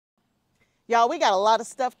Y'all, we got a lot of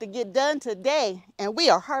stuff to get done today, and we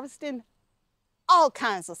are harvesting all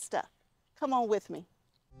kinds of stuff. Come on with me.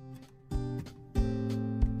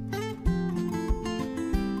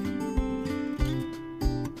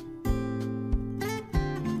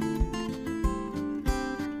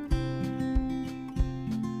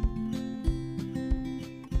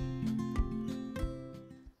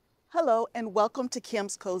 Hello and welcome to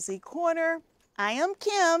Kim's Cozy Corner. I am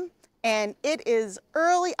Kim, and it is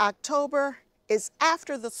early October. It's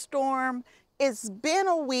after the storm. It's been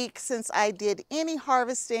a week since I did any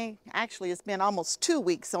harvesting. Actually, it's been almost 2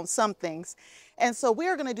 weeks on some things. And so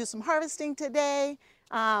we're gonna do some harvesting today.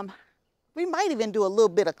 We might even do a little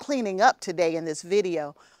bit of cleaning up today in this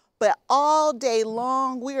video. But all day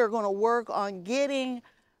long, we are gonna work on getting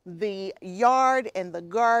the yard and the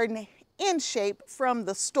garden in shape from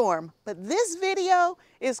the storm. But this video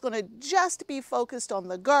is going to just be focused on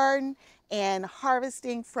the garden and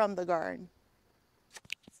harvesting from the garden.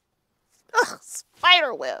 Ugh,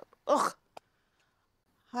 spider web. Ugh.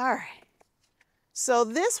 All right. So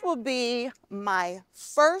this will be my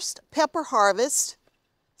first pepper harvest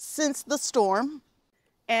since the storm.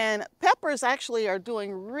 And peppers actually are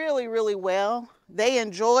doing really, really well. They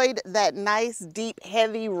enjoyed that nice, deep,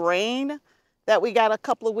 heavy rain that we got a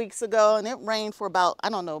couple of weeks ago, and it rained for about,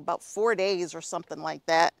 I don't know, about 4 days or something like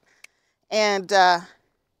that. And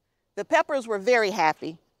the peppers were very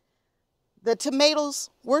happy. The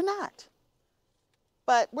tomatoes were not.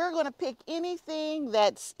 But we're going to pick anything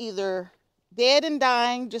that's either dead and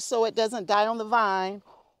dying, just so it doesn't die on the vine,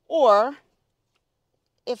 or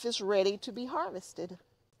if it's ready to be harvested.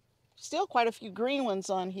 Still quite a few green ones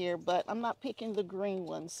on here, but I'm not picking the green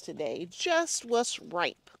ones today, just what's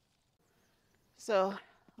ripe. So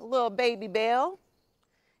a little baby bell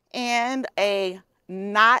and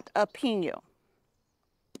not a pino.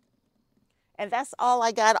 And that's all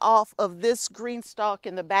I got off of this GreenStalk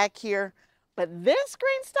in the back here. But this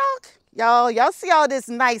GreenStalk, y'all see all this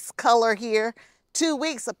nice color here? 2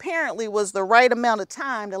 weeks apparently was the right amount of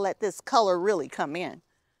time to let this color really come in.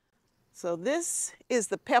 So this is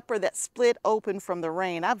the pepper that split open from the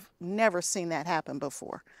rain. I've never seen that happen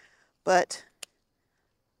before. But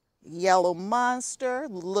yellow monster,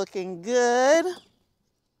 looking good.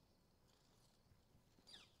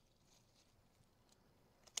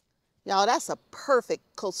 Y'all, that's a perfect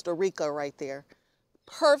Costa Rica right there.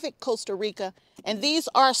 Perfect Costa Rica. And these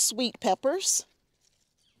are sweet peppers.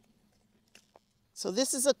 So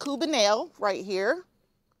this is a cubanelle right here.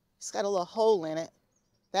 It's got a little hole in it.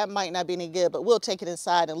 That might not be any good, but we'll take it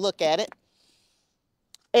inside and look at it.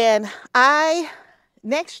 And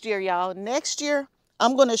next year, y'all,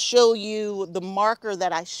 I'm going to show you the marker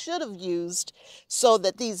that I should have used so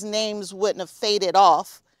that these names wouldn't have faded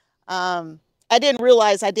off. I didn't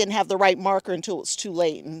realize I didn't have the right marker until it was too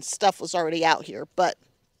late and stuff was already out here. But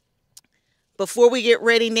before we get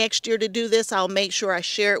ready next year to do this, I'll make sure I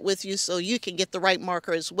share it with you so you can get the right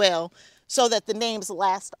marker as well, so that the names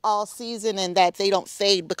last all season and that they don't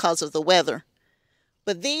fade because of the weather.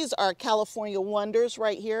 But these are California Wonders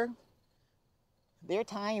right here. They're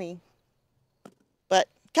tiny. But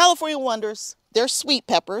California Wonders, they're sweet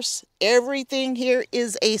peppers. Everything here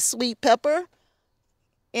is a sweet pepper.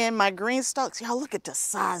 And my GreenStalks, y'all look at the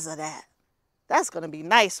size of that. That's going to be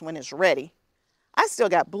nice when it's ready. I still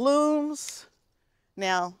got blooms.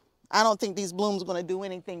 Now, I don't think these blooms are going to do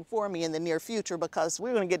anything for me in the near future because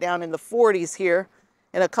we're going to get down in the 40s here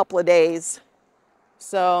in a couple of days.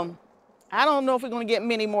 So I don't know if we're going to get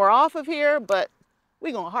many more off of here, but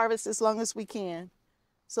we're going to harvest as long as we can.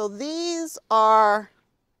 So these are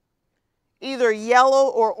either yellow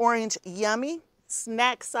or orange yummy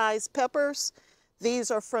snack size peppers.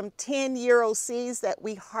 These are from 10 Euro seeds that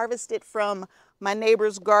we harvested from my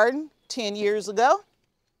neighbor's garden 10 years ago.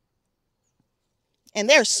 And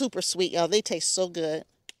they're super sweet, y'all. They taste so good.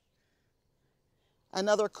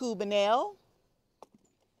 Another cubanelle.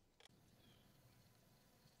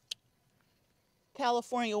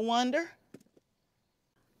 California Wonder.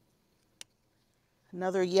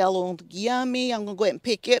 Another yellow yummy. I'm going to go ahead and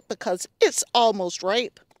pick it because it's almost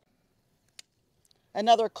ripe.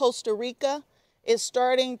 Another Costa Rica is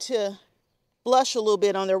starting to blush a little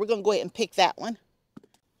bit on there. We're going to go ahead and pick that one.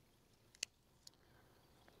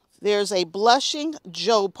 There's a blushing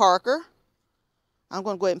Joe Parker. I'm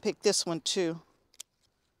going to go ahead and pick this one too.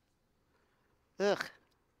 Ugh.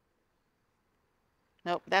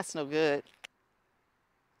 Nope, that's no good.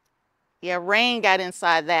 Yeah, rain got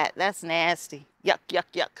inside that. That's nasty. Yuck, yuck,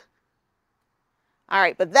 yuck. All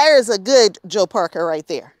right, but there's a good Joe Parker right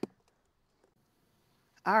there.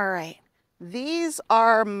 All right, these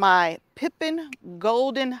are my Pippin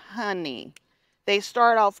Golden Honey. They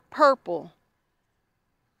start off purple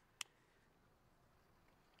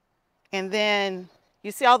And then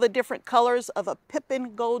you see all the different colors of a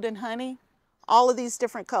pippin golden honey, all of these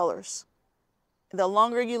different colors. The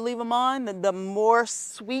longer you leave them on, the more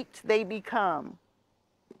sweet they become.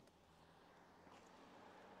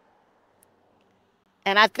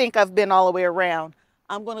 And I think I've been all the way around.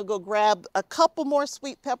 I'm gonna go grab a couple more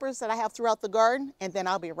sweet peppers that I have throughout the garden, and then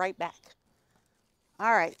I'll be right back.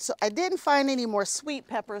 All right, so I didn't find any more sweet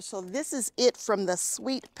peppers, so this is it from the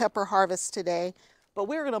sweet pepper harvest today. But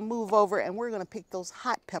we're gonna move over and we're gonna pick those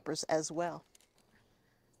hot peppers as well.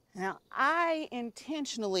 Now, I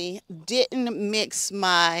intentionally didn't mix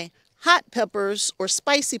my hot peppers or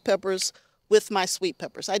spicy peppers with my sweet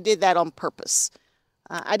peppers. I did that on purpose.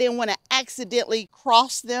 I didn't want to accidentally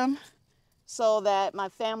cross them so that my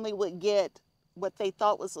family would get what they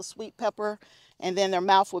thought was a sweet pepper and then their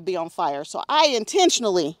mouth would be on fire. So I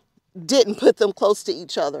intentionally didn't put them close to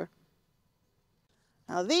each other.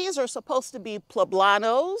 Now these are supposed to be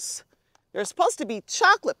poblanos. They're supposed to be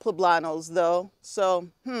chocolate poblanos though. So,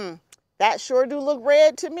 that sure do look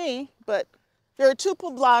red to me, but there are 2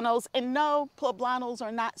 poblanos, and no, poblanos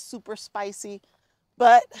are not super spicy,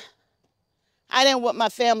 but I didn't want my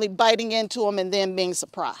family biting into them and then being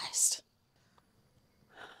surprised.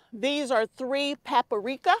 These are 3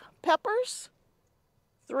 paprika peppers,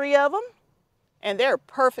 3 of them, and they're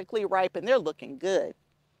perfectly ripe and they're looking good.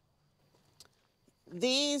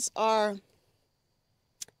 These are,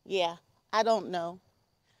 yeah, I don't know.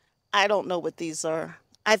 I don't know what these are.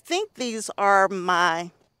 I think these are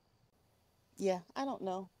my, yeah, I don't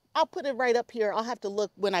know. I'll put it right up here. I'll have to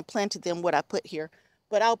look when I planted them what I put here.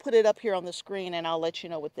 But I'll put it up here on the screen and I'll let you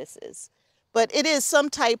know what this is. But it is some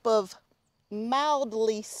type of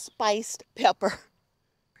mildly spiced pepper.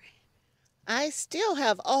 I still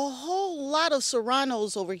have a whole lot of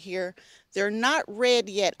serranos over here. They're not red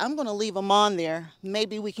yet. I'm going to leave them on there.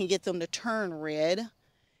 Maybe we can get them to turn red.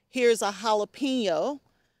 Here's a jalapeno,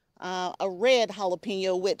 a red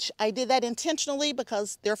jalapeno, which I did that intentionally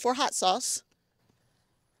because they're for hot sauce.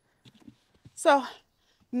 So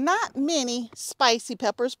not many spicy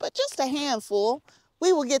peppers, but just a handful.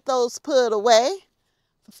 We will get those put away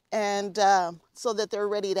and so that they're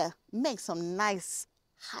ready to make some nice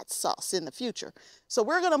hot sauce in the future. So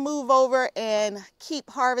we're going to move over and keep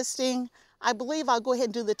harvesting. I believe I'll go ahead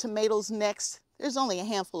and do the tomatoes next. There's only a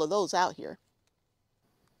handful of those out here.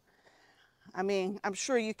 I mean, I'm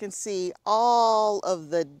sure you can see all of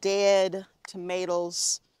the dead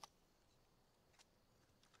tomatoes.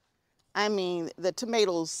 I mean, the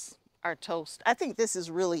tomatoes are toast. I think this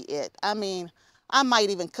is really it. I mean, I might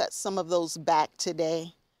even cut some of those back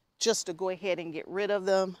today just to go ahead and get rid of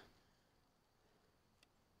them.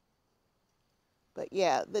 But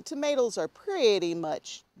yeah, the tomatoes are pretty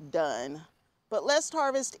much done. But let's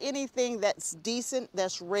harvest anything that's decent,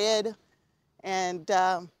 that's red. And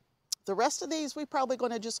the rest of these, we're probably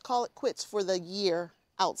going to just call it quits for the year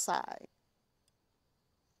outside.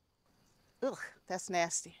 Ugh, that's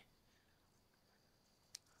nasty.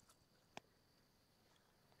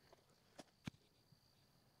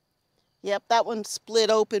 Yep, that one split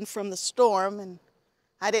open from the storm, and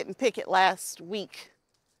I didn't pick it last week.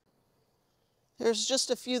 There's just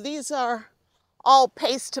a few. These are all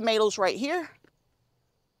paste tomatoes right here.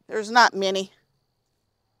 There's not many.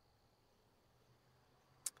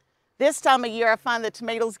 This time of year, I find the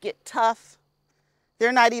tomatoes get tough.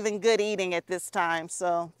 They're not even good eating at this time.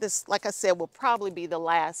 So this, like I said, will probably be the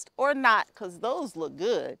last, or not, because those look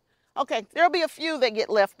good. Okay, there'll be a few that get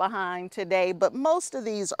left behind today, but most of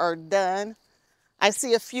these are done. I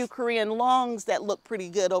see a few Korean longs that look pretty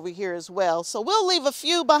good over here as well. So we'll leave a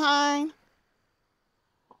few behind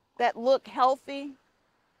that look healthy.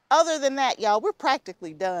 Other than that, y'all, we're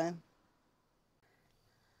practically done.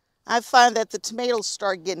 I find that the tomatoes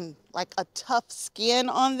start getting like a tough skin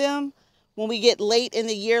on them when we get late in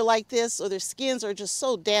the year like this, or their skins are just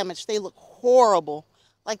so damaged. They look horrible.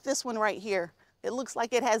 Like this one right here. It looks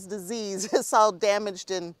like it has disease. It's all damaged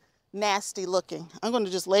and nasty looking. I'm going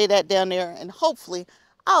to just lay that down there and hopefully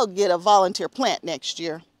I'll get a volunteer plant next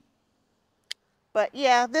year. But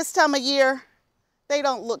yeah, this time of year, they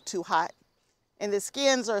don't look too hot. And the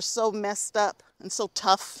skins are so messed up and so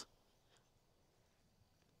tough.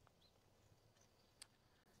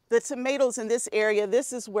 The tomatoes in this area,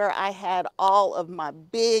 this is where I had all of my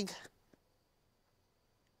big,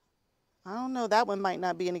 I don't know, that one might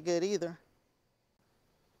not be any good either.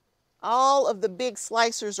 All of the big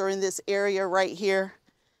slicers are in this area right here.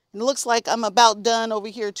 And it looks like I'm about done over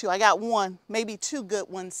here too. I got one, maybe 2 good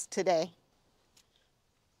ones today.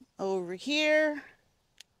 Over here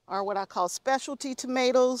are what I call specialty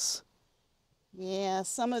tomatoes. Yeah,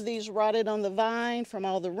 some of these rotted on the vine from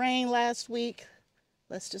all the rain last week.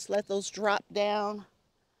 Let's just let those drop down.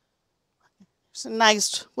 It's a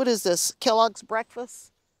nice, what is this? Kellogg's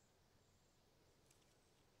breakfast.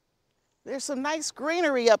 There's some nice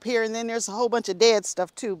greenery up here, and then there's a whole bunch of dead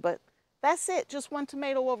stuff too, but that's it, just one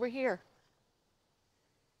tomato over here.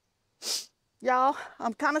 Y'all,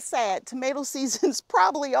 I'm kind of sad. Tomato season's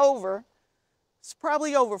probably over. It's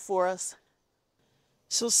probably over for us.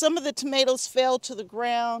 So some of the tomatoes fell to the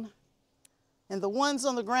ground, and the ones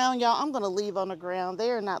on the ground, y'all, I'm gonna leave on the ground.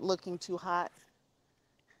 They are not looking too hot.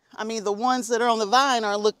 I mean, the ones that are on the vine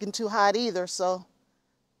aren't looking too hot either, so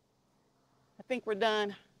I think we're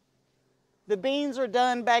done. The beans are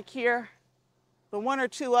done back here. The one or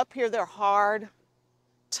two up here, they're hard,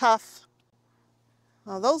 tough.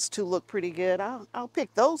 Oh, those two look pretty good. I'll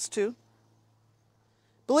pick those two.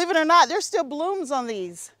 Believe it or not, there's still blooms on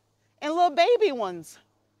these, and little baby ones.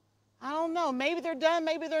 I don't know, maybe they're done,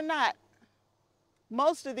 maybe they're not.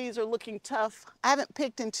 Most of these are looking tough. I haven't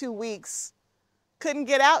picked in 2 weeks. Couldn't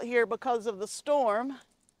get out here because of the storm.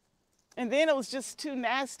 And then it was just too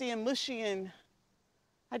nasty and mushy, and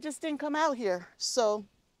I just didn't come out here. So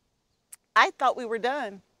I thought we were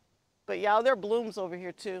done. But y'all, there are blooms over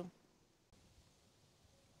here too.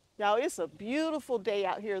 Y'all, it's a beautiful day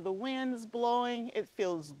out here. The wind's blowing. It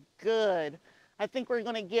feels good. I think we're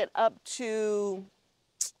gonna get up to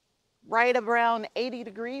right around 80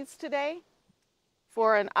 degrees today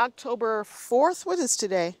for an October 4th. What is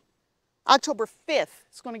today? October 5th.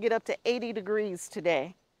 It's gonna get up to 80 degrees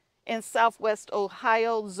today in Southwest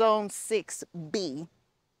Ohio, Zone 6B.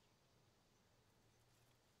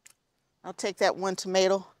 I'll take that one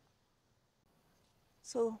tomato.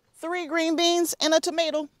 So 3 green beans and a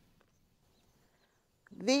tomato.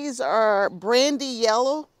 These are brandy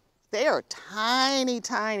yellow. They are tiny,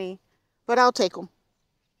 tiny, but I'll take them.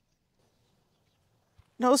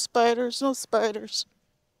 No spiders, no spiders.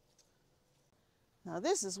 Now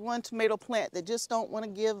this is one tomato plant that just don't want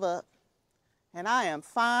to give up, and I am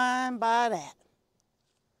fine by that.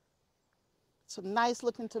 Some nice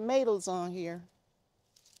looking tomatoes on here.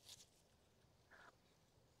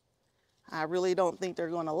 I really don't think they're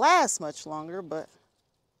going to last much longer, but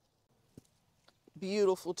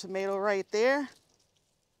beautiful tomato right there.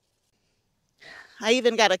 I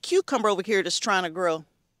even got a cucumber over here that's trying to grow.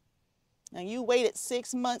 Now you waited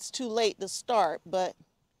 6 months too late to start, but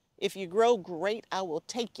if you grow great, I will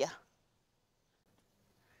take you.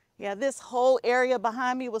 Yeah, this whole area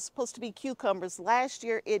behind me was supposed to be cucumbers. Last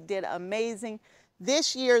year it did amazing.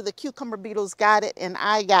 This year the cucumber beetles got it, and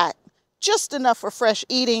I got just enough for fresh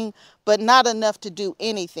eating, but not enough to do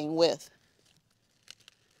anything with.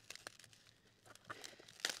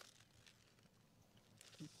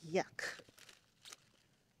 Yuck.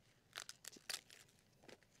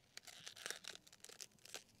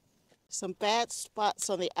 Some bad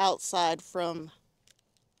spots on the outside from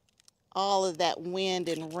all of that wind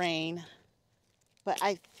and rain, but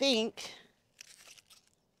I think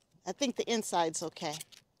the inside's okay.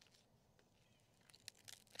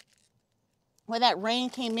 When that rain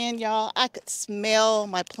came in, y'all, I could smell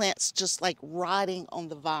my plants just like rotting on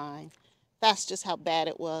the vine. That's just how bad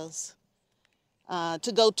it was.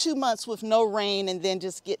 To go 2 months with no rain and then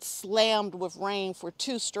just get slammed with rain for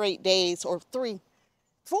 2 straight days, or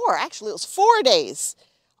 4, actually it was 4 days.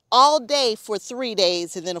 All day for 3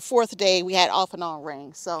 days, and then a 4th day we had off and on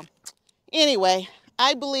rain. So anyway,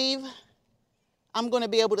 I believe I'm going to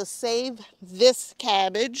be able to save this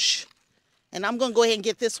cabbage, and I'm going to go ahead and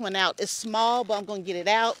get this one out. It's small, but I'm going to get it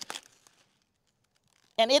out,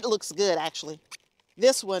 and it looks good actually.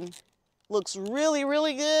 This one looks really,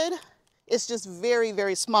 really good. It's just very,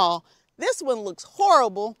 very small. This one looks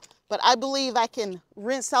horrible, but I believe I can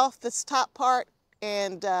rinse off this top part,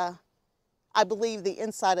 and I believe the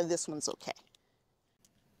inside of this one's okay.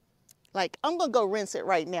 Like, I'm gonna go rinse it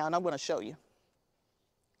right now, and I'm gonna show you,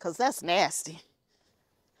 because that's nasty.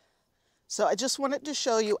 So I just wanted to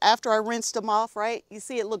show you after I rinsed them off, right? You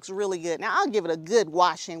see it looks really good. Now I'll give it a good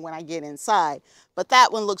washing when I get inside, but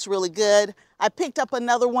that one looks really good. I picked up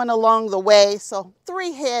another one along the way, so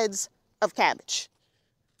 3 heads of cabbage.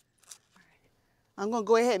 I'm gonna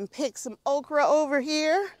go ahead and pick some okra over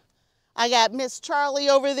here. I got Miss Charlie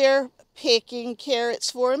over there picking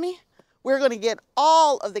carrots for me. We're gonna get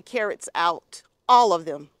all of the carrots out, all of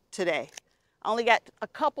them today. I only got a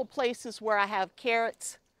couple places where I have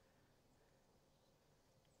carrots.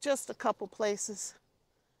 Just a couple places.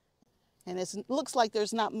 And it looks like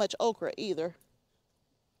there's not much okra either.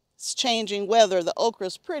 It's changing weather. The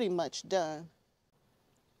okra's pretty much done.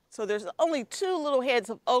 So there's only 2 little heads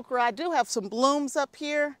of okra. I do have some blooms up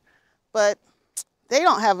here, but they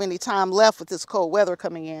don't have any time left with this cold weather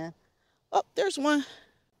coming in. Oh, there's one.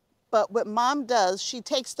 But what Mom does, she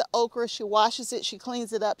takes the okra, she washes it, she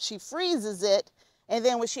cleans it up, she freezes it, and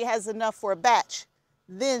then when she has enough for a batch,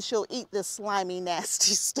 then she'll eat this slimy,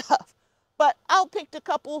 nasty stuff. But I'll pick the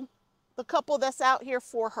couple that's out here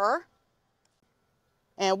for her,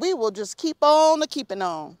 and we will just keep on keeping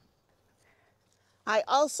on. I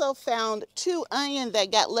also found 2 onion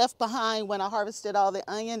that got left behind when I harvested all the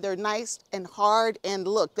onion. They're nice and hard, and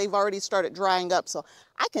look, they've already started drying up. So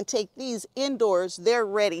I can take these indoors. They're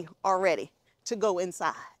ready already to go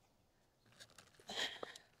inside.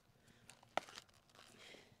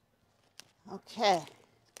 Okay,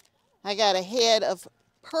 I got a head of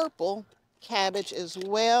purple cabbage as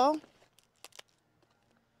well.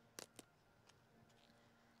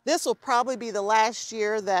 This will probably be the last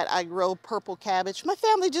year that I grow purple cabbage. My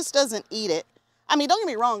family just doesn't eat it. I mean, don't get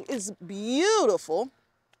me wrong, it's beautiful.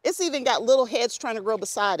 It's even got little heads trying to grow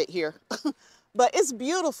beside it here. But it's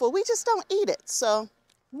beautiful, we just don't eat it. So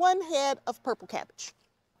 1 head of purple cabbage.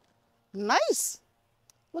 Nice.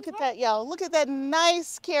 Look at that, y'all. Look at that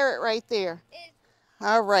nice carrot right there.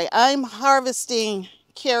 All right, I'm harvesting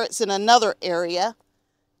carrots in another area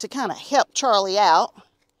to kind of help Charlie out.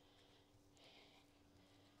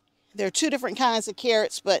 There are 2 different kinds of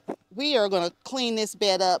carrots, but we are going to clean this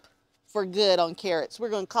bed up for good on carrots. We're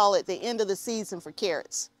going to call it the end of the season for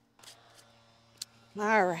carrots.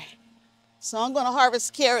 All right, so I'm going to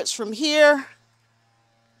harvest carrots from here.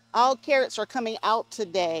 All carrots are coming out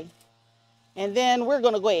today. And then we're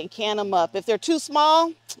going to go ahead and can them up. If they're too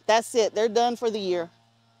small, that's it. They're done for the year.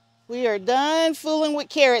 We are done fooling with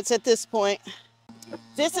carrots at this point.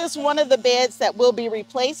 This is one of the beds that will be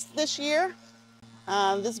replaced this year.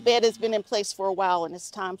 This bed has been in place for a while, and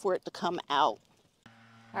it's time for it to come out.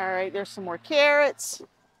 All right, there's some more carrots.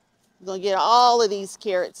 I'm gonna get all of these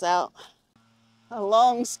carrots out. A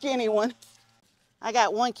long, skinny one. I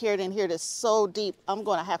got 1 carrot in here that's so deep, I'm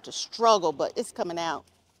gonna have to struggle, but it's coming out.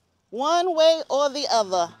 One way or the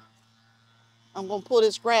other. I'm gonna pull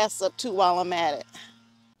this grass up too while I'm at it.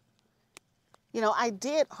 You know, I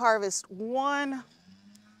did harvest 1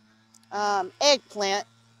 eggplant.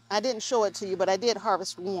 I didn't show it to you, but I did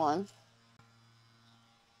harvest 1.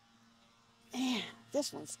 Man,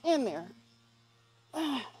 this one's in there.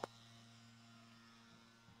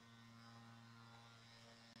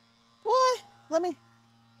 Boy, let me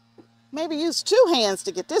maybe use 2 hands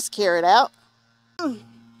to get this carrot out.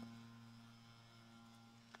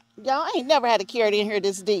 Y'all, I ain't never had a carrot in here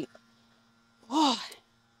this deep. Boy.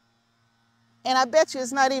 And I bet you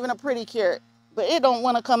it's not even a pretty carrot, but it don't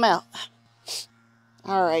want to come out.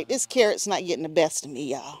 All right, this carrot's not getting the best of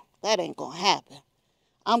me, y'all. That ain't gonna happen.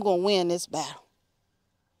 I'm gonna win this battle.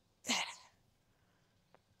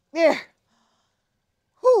 There.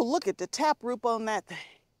 Whew, look at the taproot on that thing.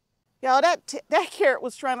 Y'all, that carrot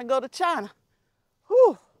was trying to go to China.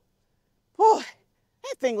 Whew. Boy,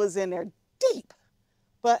 that thing was in there deep.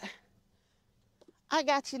 But I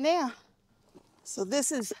got you now. So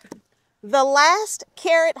this is the last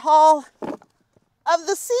carrot haul of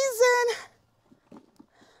the season.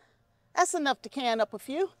 That's enough to can up a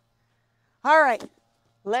few. All right,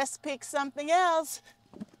 let's pick something else.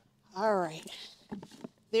 All right,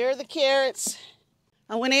 there are the carrots.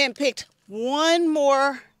 I went in and picked 1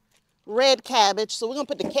 more red cabbage. So we're gonna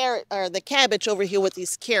put the cabbage over here with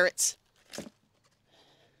these carrots.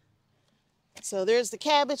 So there's the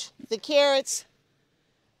cabbage, the carrots.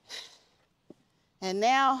 And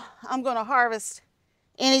now I'm gonna harvest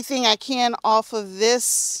anything I can off of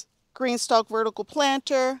this GreenStalk vertical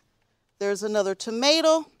planter. There's another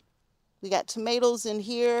tomato. We got tomatoes in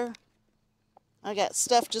here. I got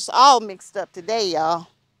stuff just all mixed up today, y'all.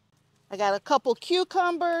 I got a couple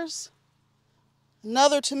cucumbers,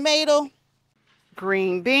 another tomato,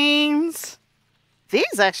 green beans.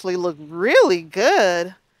 These actually look really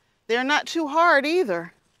good. They're not too hard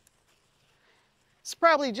either. It's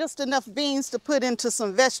probably just enough beans to put into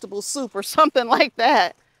some vegetable soup or something like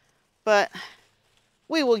that. But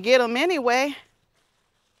we will get them anyway.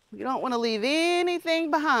 You don't want to leave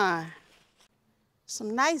anything behind.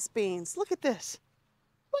 Some nice beans. Look at this.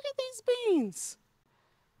 Look at these beans.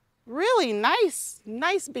 Really nice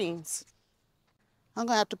beans. I'm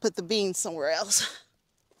going to have to put the beans somewhere else.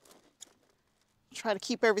 Try to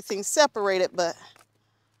keep everything separated, but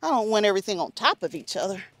I don't want everything on top of each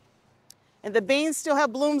other. And the beans still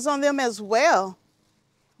have blooms on them as well.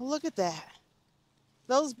 Look at that.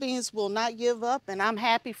 Those beans will not give up, and I'm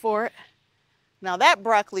happy for it. Now that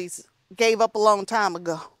broccoli's gave up a long time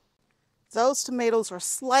ago. Those tomatoes are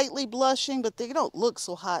slightly blushing, but they don't look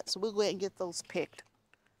so hot, so we'll go ahead and get those picked.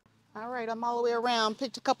 All right, I'm all the way around,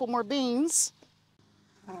 picked a couple more beans.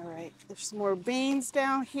 All right, there's some more beans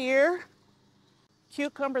down here.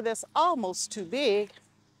 Cucumber that's almost too big.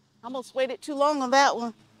 Almost waited too long on that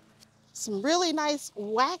one. Some really nice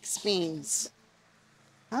wax beans.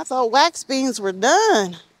 I thought wax beans were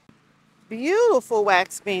done. Beautiful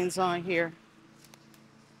wax beans on here.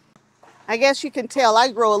 I guess you can tell I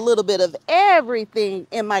grow a little bit of everything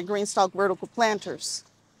in my GreenStalk vertical planters.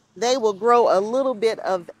 They will grow a little bit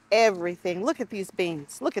of everything. Look at these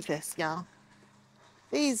beans. Look at this, y'all.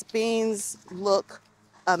 These beans look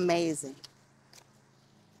amazing.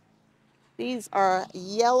 These are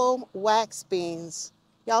yellow wax beans.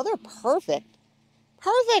 Y'all, they're perfect.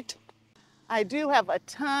 Perfect. I do have a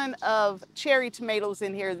ton of cherry tomatoes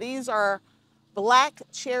in here. These are black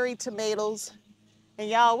cherry tomatoes. And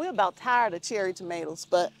y'all, we're about tired of cherry tomatoes,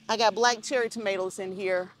 but I got black cherry tomatoes in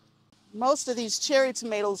here. Most of these cherry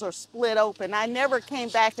tomatoes are split open. I never came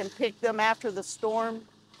back and picked them after the storm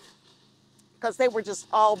because they were just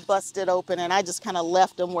all busted open, and I just kind of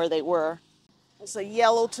left them where they were. It's a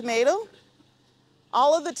yellow tomato.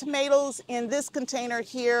 All of the tomatoes in this container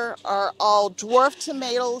here are all dwarf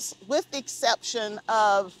tomatoes, with the exception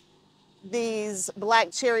of these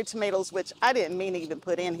black cherry tomatoes, which I didn't mean to even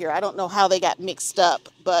put in here. I don't know how they got mixed up,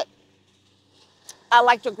 but I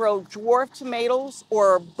like to grow dwarf tomatoes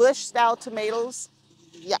or bush style tomatoes,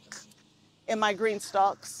 yuck, in my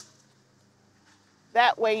GreenStalks.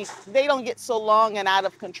 That way they don't get so long and out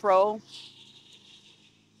of control.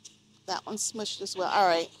 That one's smushed as well. All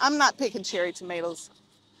right, I'm not picking cherry tomatoes.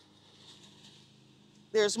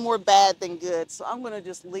 There's more bad than good, so I'm gonna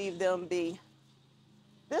just leave them be.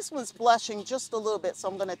 This one's blushing just a little bit, so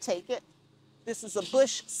I'm gonna take it. This is a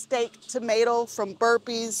bush steak tomato from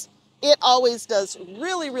Burpees. It always does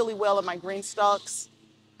really, really well in my GreenStalks,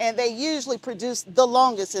 and they usually produce the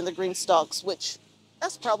longest in the GreenStalks, which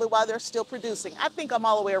that's probably why they're still producing. I think I'm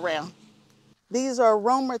all the way around. These are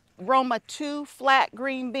Roma 2 flat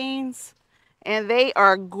green beans, and they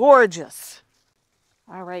are gorgeous.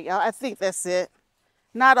 All right, y'all, I think that's it.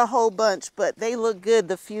 Not a whole bunch, but they look good,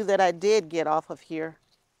 the few that I did get off of here.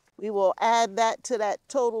 We will add that to that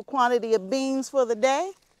total quantity of beans for the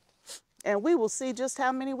day, and we will see just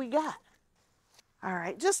how many we got. All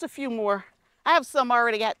right, just a few more. I have some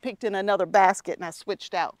already got picked in another basket, and I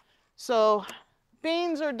switched out. So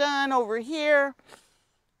beans are done over here.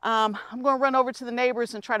 I'm going to run over to the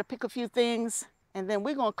neighbors and try to pick a few things, and then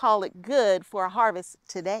we're going to call it good for a harvest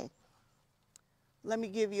today. Let me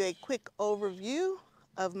give you a quick overview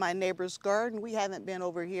of my neighbor's garden. We haven't been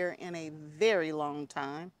over here in a very long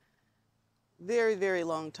time. Very, very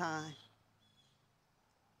long time.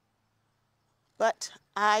 But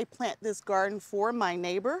I plant this garden for my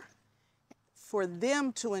neighbor, for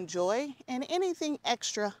them to enjoy, and anything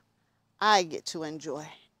extra I get to enjoy.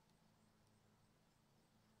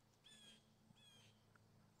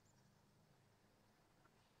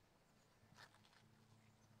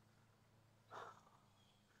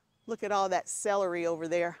 Look at all that celery over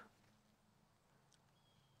there.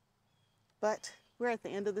 But we're at the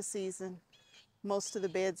end of the season. Most of the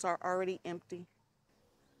beds are already empty.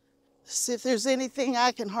 See if there's anything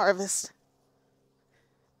I can harvest.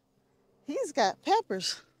 He's got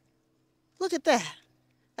peppers. Look at that.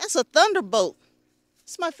 That's a thunderbolt.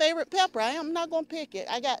 It's my favorite pepper. I'm not gonna pick it.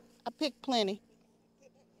 I picked plenty.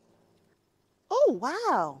 Oh,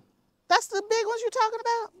 wow. That's the big ones you're talking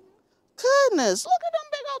about? Goodness, look at them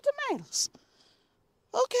big old tomatoes.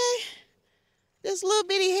 Okay, this little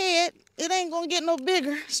bitty head, it ain't gonna get no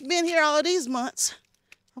bigger. It's been here all these months.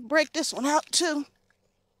 I'll break this one out too.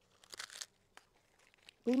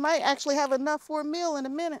 We might actually have enough for a meal in a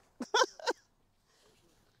minute.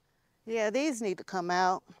 Yeah, these need to come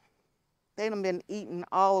out. They done been eaten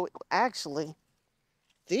all, actually,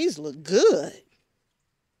 these look good.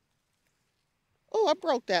 Oh, I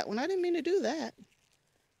broke that one. I didn't mean to do that.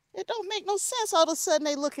 It don't make no sense all of a sudden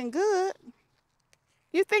they looking good.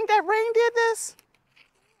 You think that rain did this?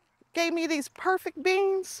 Gave me these perfect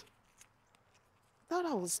beans? Thought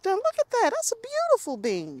I was done. Look at that. That's a beautiful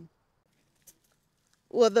bean.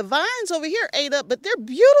 Well, the vines over here ate up, but they're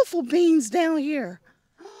beautiful beans down here.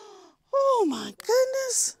 Oh my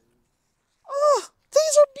goodness. Oh,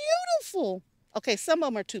 these are beautiful. Okay, some of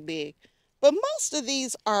them are too big, but most of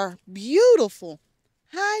these are beautiful.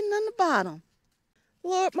 Hiding on the bottom.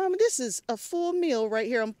 Lord, Mama, this is a full meal right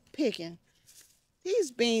here I'm picking. These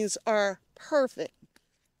beans are perfect.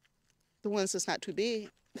 The ones that's not too big.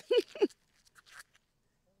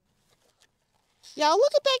 Y'all,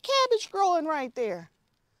 look at that cabbage growing right there.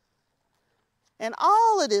 And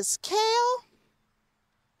all of this kale.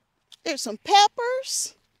 There's some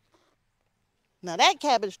peppers. Now that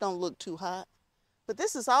cabbage don't look too hot. But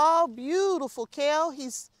this is all beautiful kale.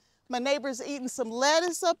 My neighbor's eating some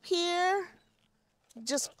lettuce up here.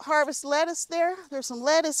 Just harvest lettuce there. There's some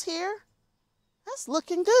lettuce here. That's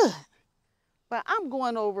looking good. But I'm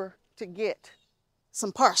going over to get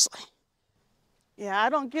some parsley. Yeah, I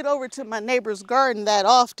don't get over to my neighbor's garden that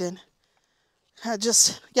often.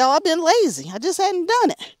 Y'all, I've been lazy. I just hadn't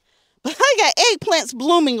done it. But I got eggplants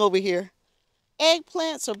blooming over here.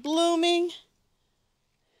 Eggplants are blooming.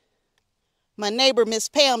 My neighbor, Miss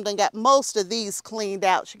Pam, done got most of these cleaned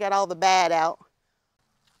out. She got all the bad out.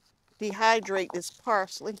 Dehydrate this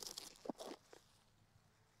parsley.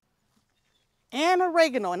 And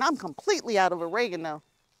oregano, and I'm completely out of oregano.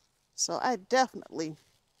 So I definitely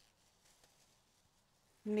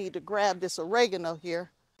need to grab this oregano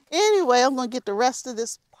here. Anyway, I'm gonna get the rest of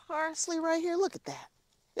this parsley right here. Look at that.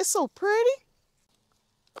 It's so pretty.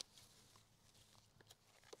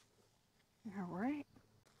 All right.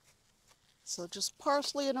 So just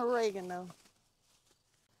parsley and oregano.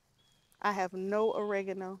 I have no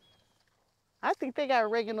oregano. I think they got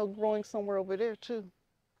oregano growing somewhere over there too,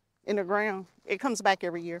 in the ground. It comes back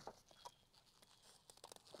every year.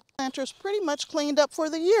 Planter's pretty much cleaned up for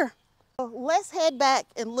the year. So let's head back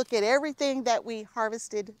and look at everything that we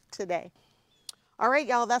harvested today. All right,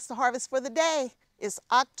 y'all, that's the harvest for the day. It's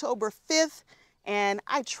October 5th, and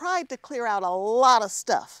I tried to clear out a lot of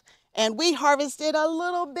stuff. And we harvested a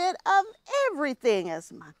little bit of everything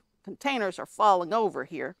as my containers are falling over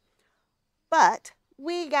here. But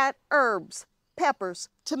we got herbs, peppers,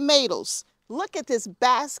 tomatoes. Look at this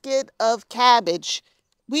basket of cabbage.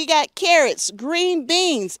 We got carrots, green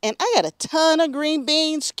beans, and I got a ton of green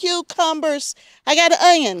beans, cucumbers. I got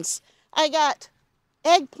onions. I got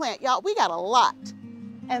eggplant. Y'all, we got a lot.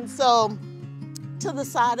 And so to the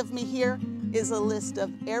side of me here is a list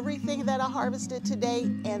of everything that I harvested today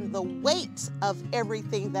and the weight of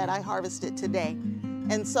everything that I harvested today.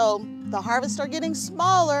 And so the harvests are getting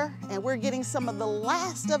smaller and we're getting some of the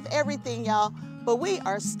last of everything, y'all, but we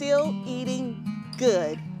are still eating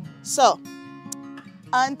good. So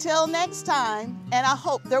until next time, and I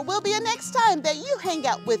hope there will be a next time that you hang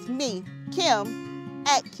out with me, Kim,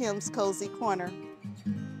 at Kim's Cozy Corner.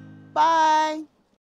 Bye.